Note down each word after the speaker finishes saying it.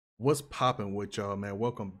What's popping with y'all, man?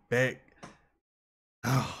 Welcome back.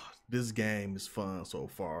 Oh, this game is fun so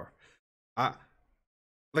far. I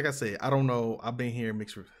like I said, I don't know. I've been here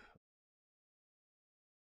mixed with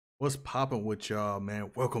what's popping with y'all,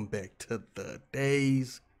 man. Welcome back to the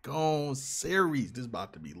Days Gone series. This is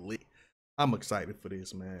about to be lit. I'm excited for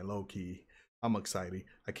this, man. Low key. I'm excited.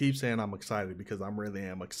 I keep saying I'm excited because I really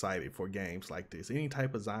am excited for games like this. Any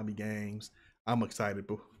type of zombie games, I'm excited.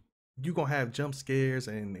 But you gonna have jump scares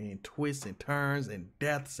and twists and turns and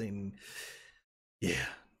deaths and yeah.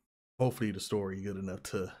 Hopefully the story good enough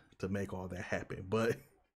to make all that happen. But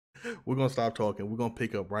we're gonna stop talking. We're gonna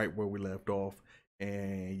pick up right where we left off.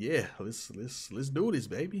 And yeah, let's do this,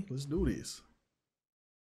 baby. Let's do this.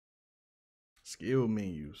 Skill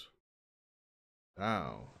menus.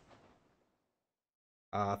 Down.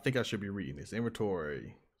 I think I should be reading this.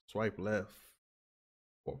 Inventory. Swipe left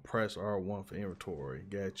or press R1 for inventory.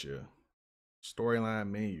 Gotcha.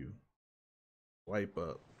 Storyline menu. Swipe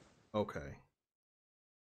up. Okay.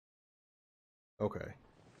 Okay.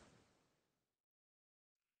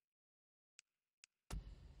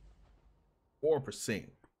 %.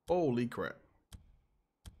 Holy crap.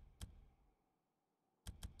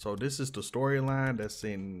 So this is the storyline that's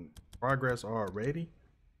in progress already.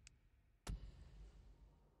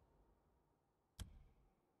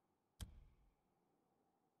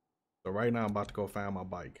 So right now I'm about to go find my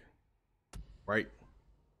bike. Right?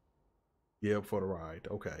 Yeah, for the ride.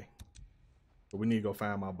 Okay. So we need to go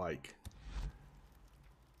find my bike.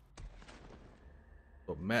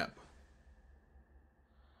 So map.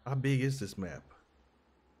 How big is this map?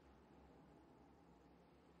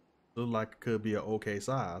 Look like it could be an okay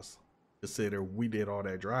size. Consider we did all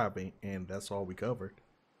that driving and that's all we covered.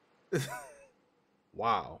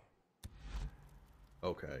 Wow.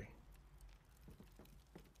 Okay.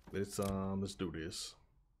 Let's do this.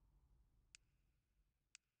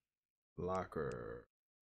 Locker.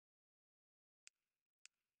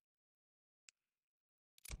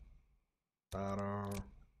 Sidearm.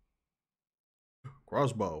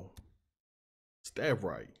 Crossbow. Stab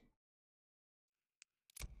right.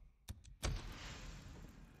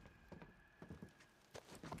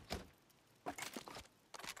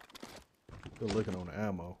 Still looking on the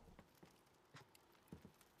ammo.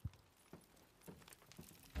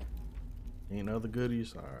 Any other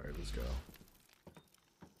goodies? Alright, let's go.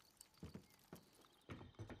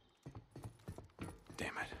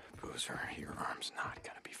 Damn it, Boozer, your arm's not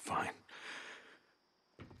gonna be fine.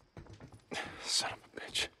 Son of a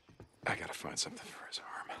bitch. I gotta find something for his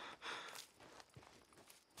arm.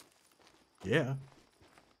 Yeah.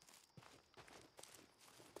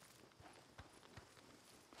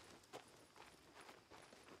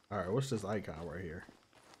 Alright, what's this icon right here?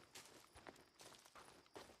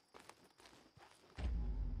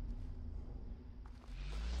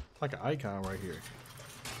 It's like an icon right here.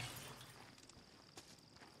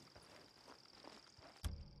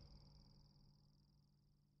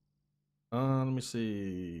 Let me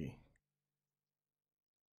see.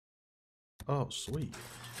 Oh, sweet.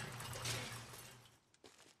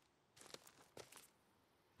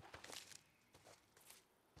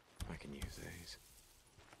 I can use these.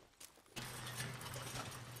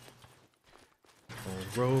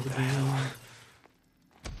 On road again.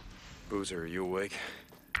 Boozer, are you awake?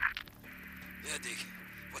 Yeah, Deke.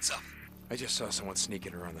 What's up? I just saw someone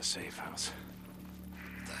sneaking around the safe house.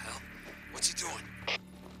 What the hell? What's he doing?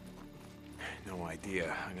 No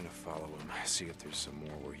idea. I'm gonna follow him, see if there's some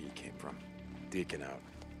more where he came from. Deacon out.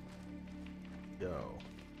 Yo.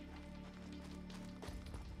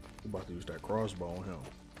 We're about to use that crossbow on him.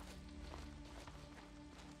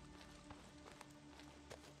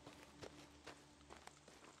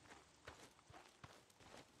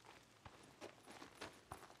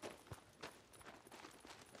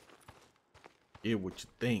 Yeah, what you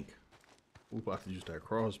think? We're about to use that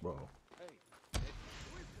crossbow.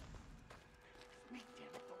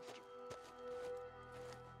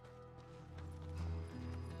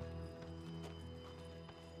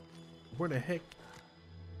 Where the heck?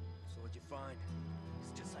 So what'd you find?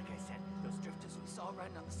 It's just like I said. Those drifters we saw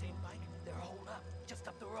riding on the same bike, they're holed up just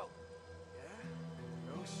up the road.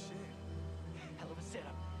 Yeah? No shit. Hell of a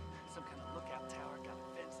setup. Some kind of lookout tower, got a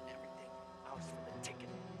fence and everything. Ours for the ticket.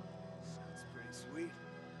 Sounds pretty sweet.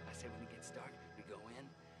 I say when it gets dark, we go in,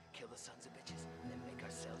 kill the sons of bitches, and then make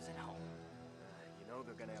ourselves at home. You know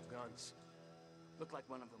they're gonna have guns. Looked like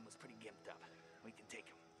one of them was pretty gimped up. We can take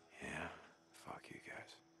him. Yeah, fuck you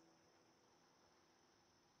guys.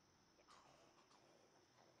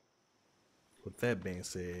 With that being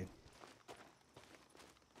said,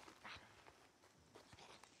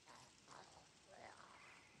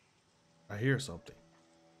 I hear something.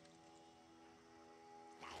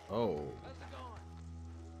 Oh.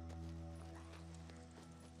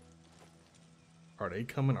 Are they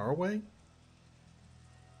coming our way?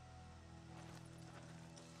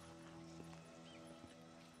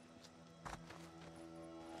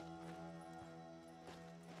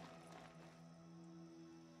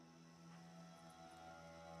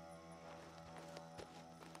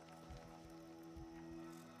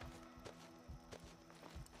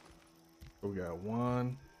 We got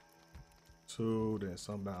 1, 2, then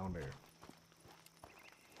some down there.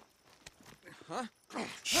 Huh?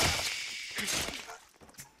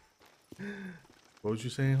 What was you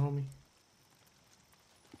saying, homie?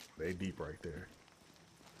 They deep right there.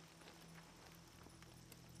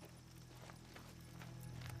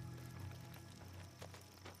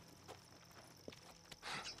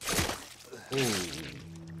 Ooh.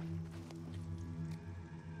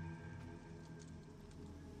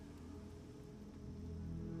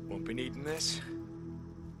 Won't be needing this.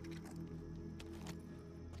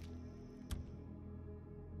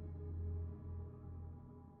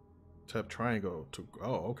 Tap triangle to,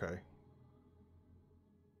 oh, okay.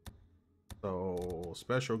 So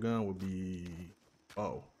special gun would be,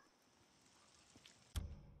 oh.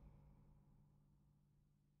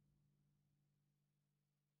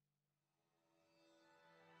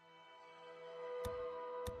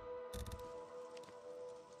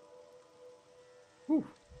 Whew.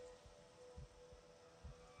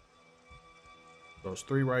 So it's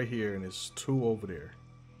 3 right here and it's 2 over there.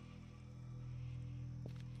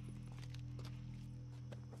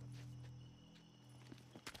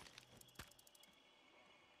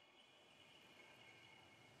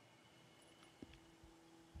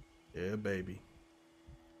 Yeah, baby.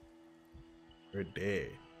 They're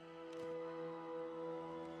dead.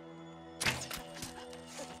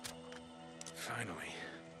 Finally.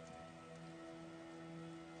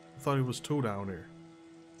 I thought it was 2 down there.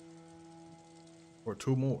 Or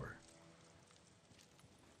 2 more.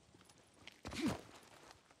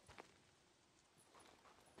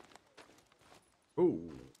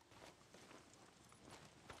 Ooh.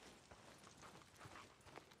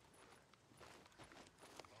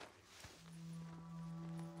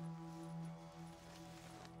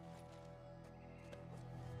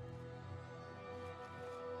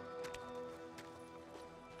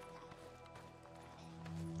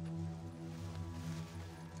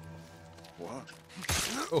 What?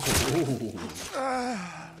 Oh.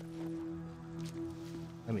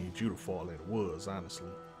 I need you to fall in the woods, honestly.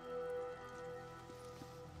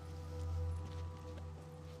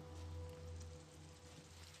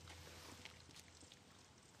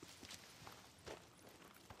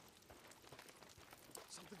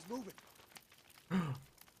 Something's moving.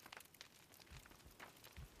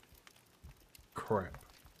 Crap.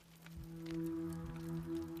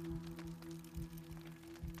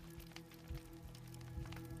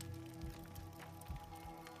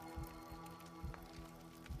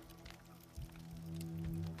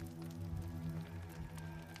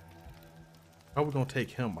 How are we gonna take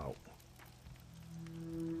him out?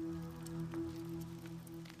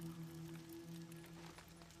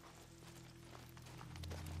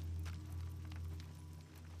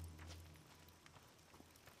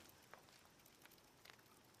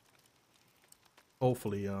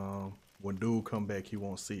 Hopefully, when dude come back, he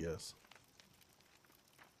won't see us.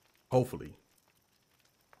 Hopefully.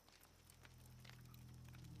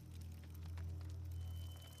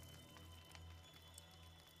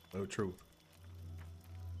 No truth.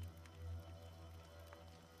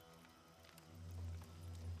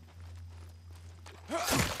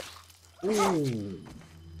 Ooh.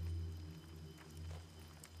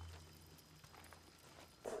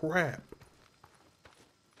 Crap.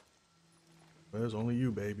 There's only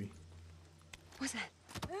you, baby. What's that?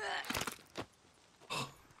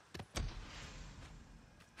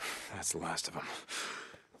 That's the last of them.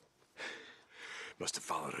 Must have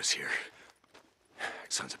followed us here.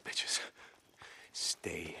 Sons of bitches.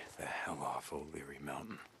 Stay the hell off O'Leary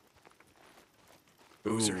Mountain.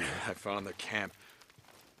 Boozer, I found the camp.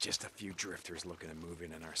 Just a few drifters looking to move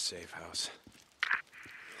in our safe house.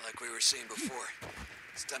 Like we were saying before,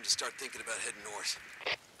 it's time to start thinking about heading north.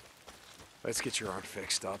 Let's get your arm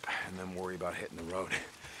fixed up and then worry about hitting the road.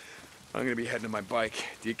 I'm gonna be heading to my bike.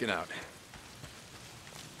 Deacon out.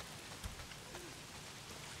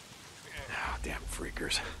 Oh, damn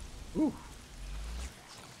freakers. Ooh.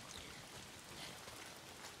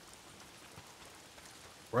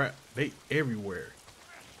 Crap. They everywhere.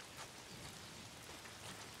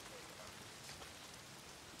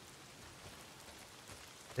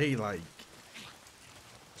 They like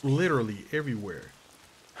literally everywhere.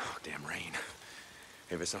 Oh, damn rain.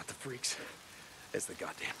 If it's not the freaks, as the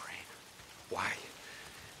goddamn rain. Why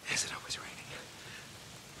is it always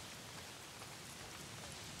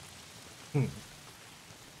raining?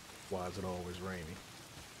 Why is it always raining?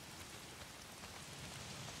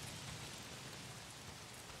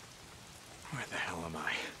 Where the hell am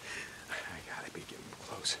I? I gotta be getting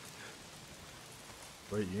close.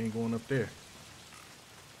 Wait, you ain't going up there.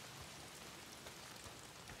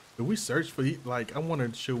 Do we search for, like, I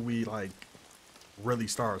wondered, should we, like, really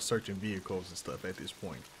start searching vehicles and stuff at this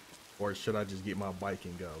point? Or should I just get my bike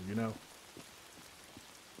and go, you know?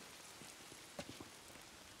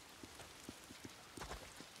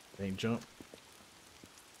 Ain't jump.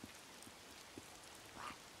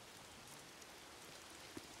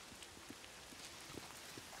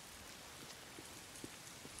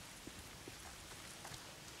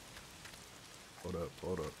 Hold up,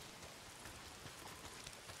 hold up.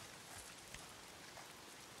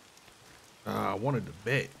 I wanted to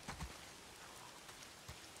bet.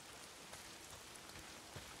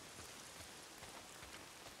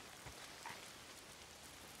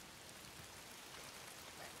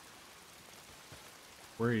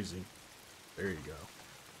 Where is he? There you go.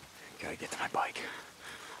 Gotta get to my bike.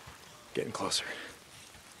 Getting closer.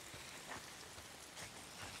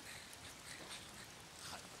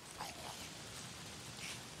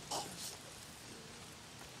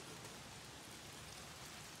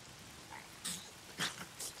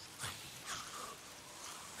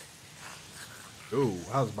 Ooh,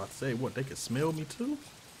 I was about to say, what, they could smell me too?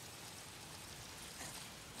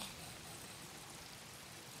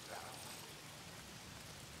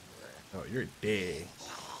 Oh, you're dead.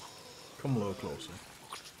 Come a little closer.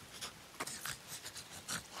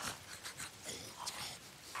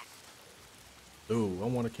 Ooh, I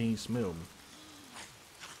wonder, can you smell me?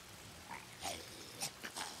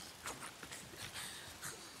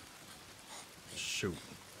 Shoot.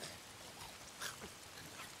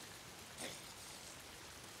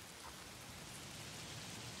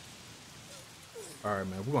 All right,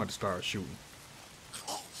 man, we're going to start shooting.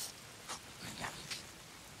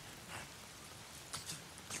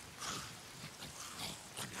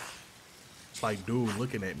 It's like, dude,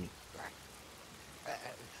 looking at me.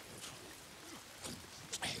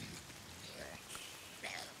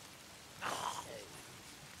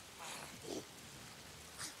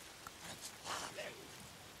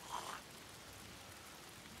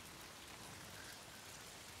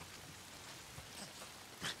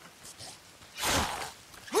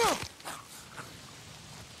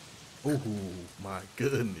 Oh my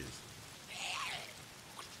goodness.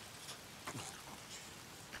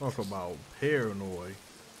 Talk about paranoid.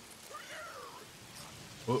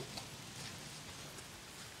 Oh.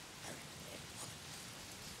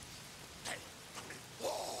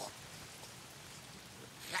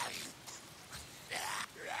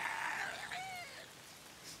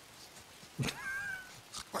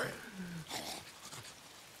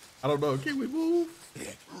 I don't know. Can we move?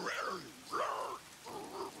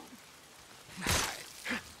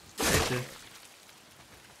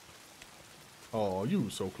 Oh, you were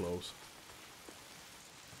so close.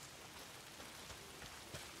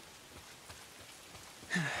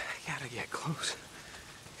 Gotta get close.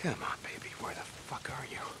 Come on, baby. Where the fuck are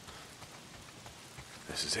you?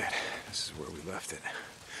 This is it. This is where we left it.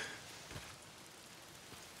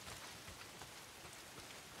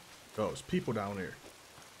 Oh, there's people down there.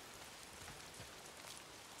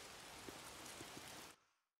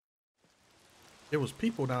 There was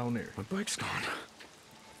people down there. My bike's gone.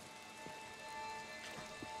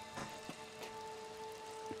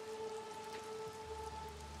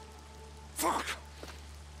 Fuck!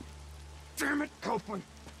 Damn it, Copeland!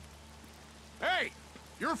 Hey!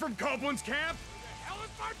 You're from Copeland's camp? Where the hell is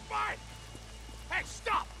my bike? Hey,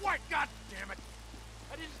 stop! What? God damn it!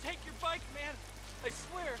 I didn't take your bike, man. I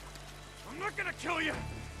swear. I'm not gonna kill you!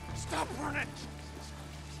 Stop running!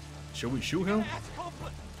 Should we shoot him? Ask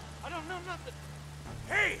Copeland. I don't know nothing.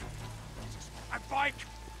 Hey! My bike!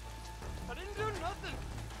 I didn't do nothing.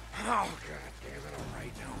 Oh, god damn it,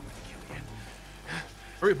 alright, now I'm gonna kill you.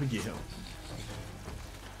 Hurry up and get him.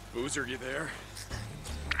 Boozer, you there?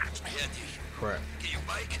 Yeah, Deacon. Crap. Get your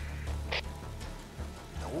bike?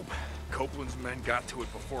 Nope. Copeland's men got to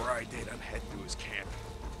it before I did. I'm heading to his camp.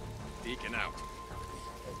 Deacon out.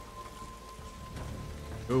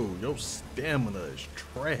 Dude, your stamina is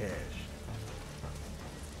trash.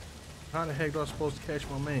 How the heck do I supposed to catch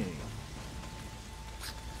my man?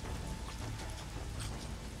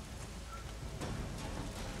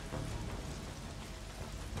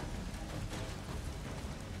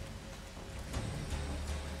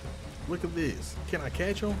 Look at this. Can I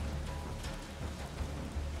catch him?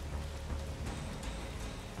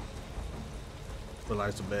 Feel like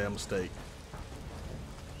it's a bad mistake.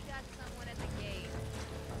 We got someone at the gate.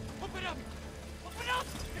 Open up! Open up!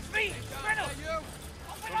 It's me! Reynolds! you?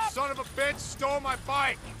 Open Some up! son of a bitch stole my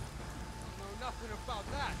bike! I don't know nothing about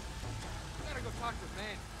that. You gotta go talk to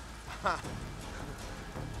Manny.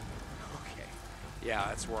 Okay. Yeah,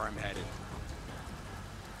 that's where I'm headed.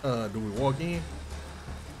 Do we walk in?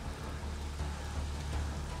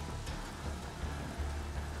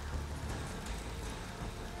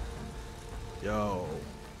 Yo,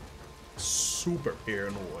 super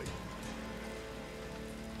paranoid.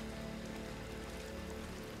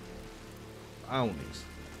 Brownies.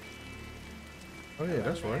 Oh yeah,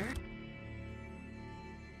 that's right.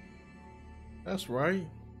 That's right.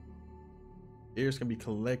 Ears can be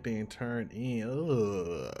collected and turned in.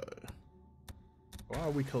 Ugh. Why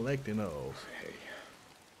are we collecting those? Hey.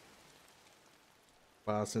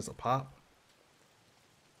 5 cents a pop.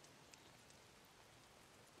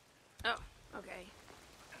 Oh, okay.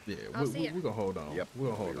 Yeah, I'll see ya. we're gonna hold on. Yep, we're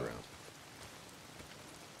gonna I'll hold be on. around.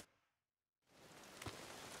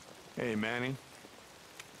 Hey, Manny.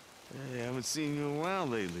 Hey, I haven't seen you around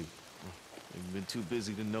lately. You've been too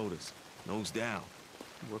busy to notice. Nose down.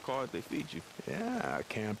 You work hard, they feed you. Yeah,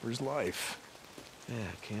 camper's life.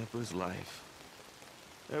 Yeah, camper's life.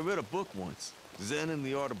 I read a book once, Zen and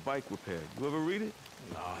the Art of Bike Repair. You ever read it?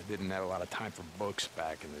 No, I didn't have a lot of time for books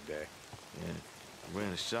back in the day. Yeah, I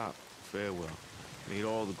ran a shop, Farewell. Made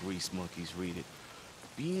all the grease monkeys read it.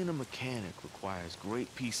 Being a mechanic requires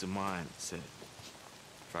great peace of mind, it said.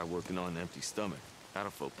 Try working on an empty stomach.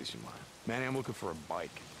 That'll focus your mind. Manny, I'm looking for a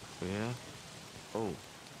bike. Yeah? Oh,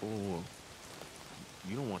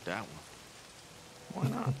 you don't want that one. Why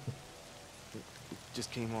not? It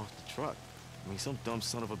just came off the truck. I mean, some dumb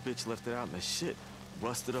son of a bitch left it out in the shit.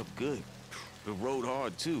 Rusted up good. It rode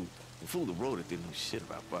hard, too. The fool that rode it didn't know shit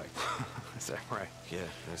about bikes. Is that right? Yeah,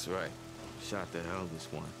 that's right. Shot the hell this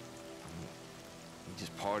one. I mean, he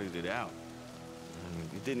just partied it out. I mean,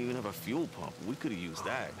 it didn't even have a fuel pump. We could have used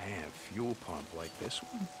that. Man, fuel pump like this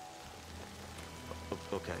one?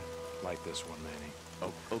 Okay. Like this one, Manny.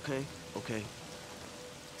 Oh, okay.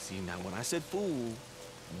 See, now when I said fool,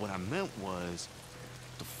 what I meant was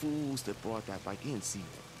the fools that brought that bike in. See,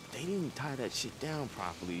 they didn't tie that shit down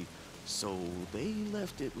properly, so they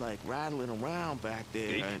left it like rattling around back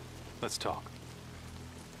there. Deke, And let's talk.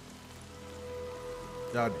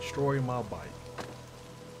 Y'all destroyed my bike.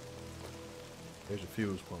 There's your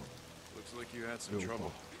fuse pump. Looks like you had some Fuel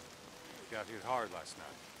trouble. pump. Got hit hard last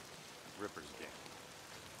night. Ripper's gang.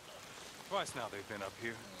 Twice now they've been up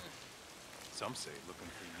here. Some say looking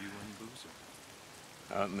for you and Boozer.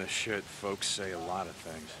 Out in the shit, folks say a lot of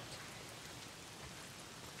things.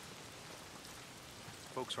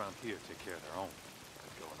 Folks around here take care of their own.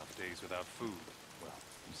 Go enough days without food. Well,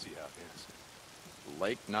 you see how it is.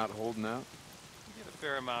 Lake not holding out? You get a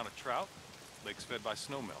fair amount of trout. Lake's fed by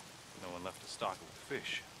snowmelt. No one left to stock it with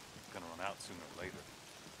fish. Gonna run out sooner or later.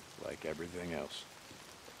 Like everything else.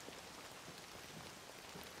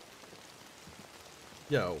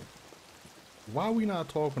 Yo, why we not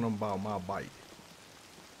talking about my bike?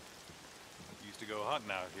 Used to go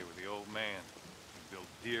hunting out here with the old man. He built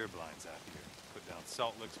deer blinds out here. Put down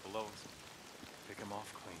salt licks below us. Pick 'em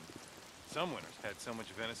off clean. Some winters had so much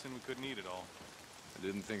venison we couldn't eat it all. I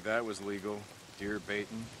didn't think that was legal. Deer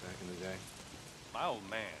baiting back in the day. My old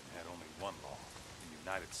man had only one law, the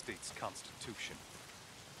United States Constitution.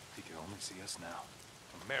 He could only see us now.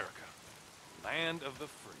 America, land of the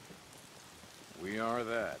free. We are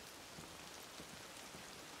that.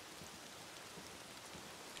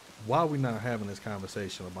 Why we not having this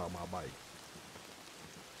conversation about my bike?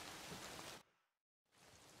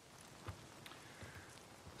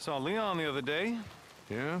 Saw Leon the other day.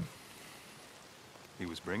 Yeah? He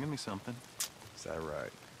was bringing me something. Is that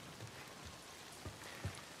right?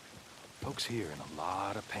 Folks here in a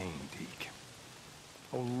lot of pain, Deke.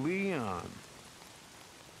 Oh, Leon.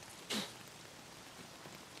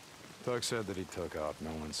 Doug said that he took off.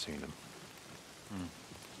 No one's seen him.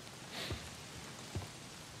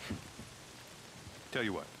 Tell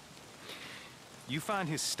you what. You find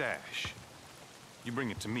his stash. You bring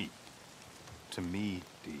it to me. To me,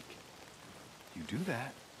 Deke. You do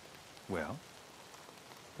that, well,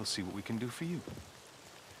 we'll see what we can do for you.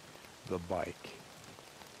 The bike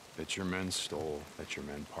that your men stole, that your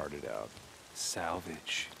men parted out.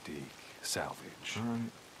 Salvage, Deke. Salvage. All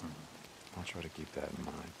right. I'll try to keep that in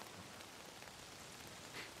mind.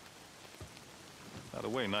 By the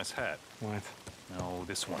way, nice hat. What? No,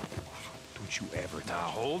 this one. Don't you ever Now,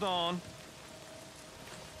 hold on.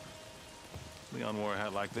 Leon wore a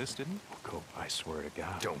hat like this, didn't he? Go, I swear to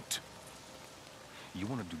God. Don't. You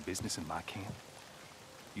want to do business in my camp?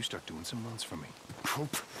 You start doing some runs for me. Oh,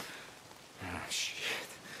 shit.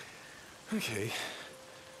 Okay.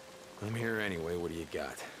 I'm here anyway. What do you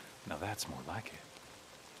got? Now that's more like it.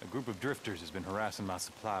 A group of drifters has been harassing my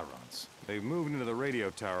supply runs. They've moved into the radio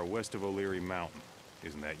tower west of O'Leary Mountain.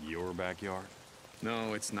 Isn't that your backyard?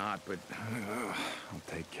 No, it's not, but I'll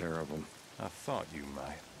take care of them. I thought you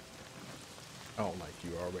might. I don't like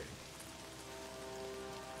you already.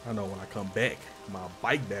 I know when I come back, my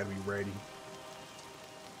bike battery ready.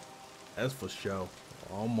 That's for sure.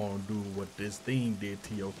 I'm gonna do what this thing did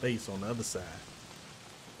to your face on the other side.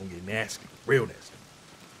 I'm gonna get nasty, real nasty.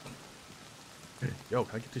 Yo,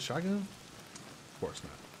 can I get this shotgun? Of course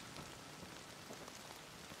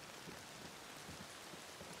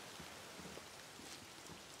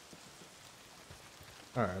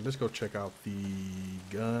not. Alright, let's go check out the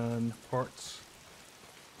gun parts.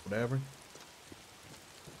 Whatever.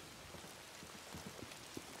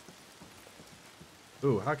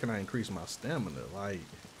 Ooh, how can I increase my stamina? Like,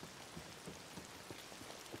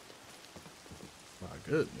 my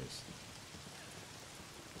goodness.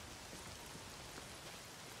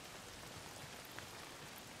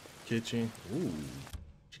 Kitchen. Ooh, what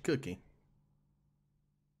you cooking?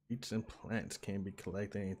 Eats and plants can be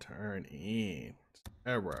collected and turned in.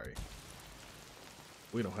 Alright.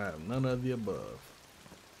 We don't have none of the above.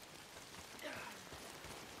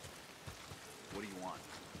 What do you want?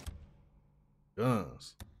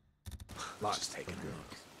 Guns. Lots Just of taking a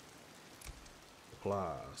guns.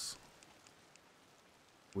 Supplies.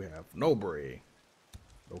 We have no bread.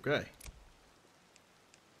 Okay.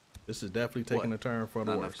 This is definitely taking a turn for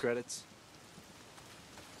the Not worse. enough credits?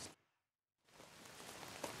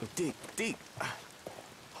 Deke,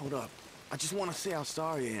 hold up. I just want to say how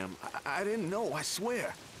sorry I am. I didn't know, I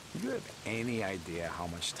swear. You have any idea how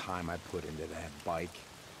much time I put into that bike?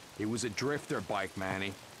 It was a drifter bike,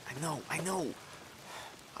 Manny. I know.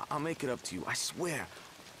 I'll make it up to you, I swear.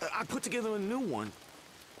 I put together a new one.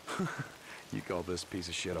 You call this piece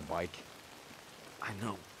of shit a bike? I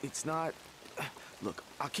know. It's not... Look,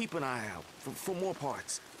 I'll keep an eye out for more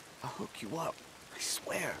parts. I'll hook you up. I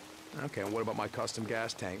swear. Okay, and what about my custom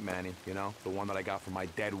gas tank, Manny? You know, the one that I got from my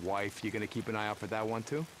dead wife. You gonna keep an eye out for that one,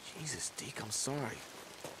 too? Jesus, Deke, I'm sorry.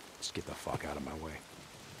 Just get the fuck out of my way.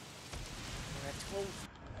 I told you.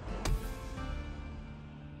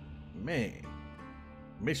 Man,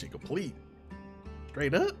 mission complete.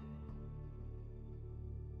 Straight up.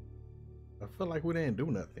 I feel like we didn't do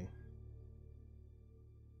nothing.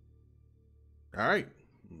 All right,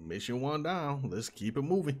 mission 1 down. Let's keep it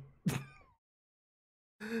moving.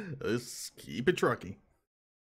 Let's keep it trucking.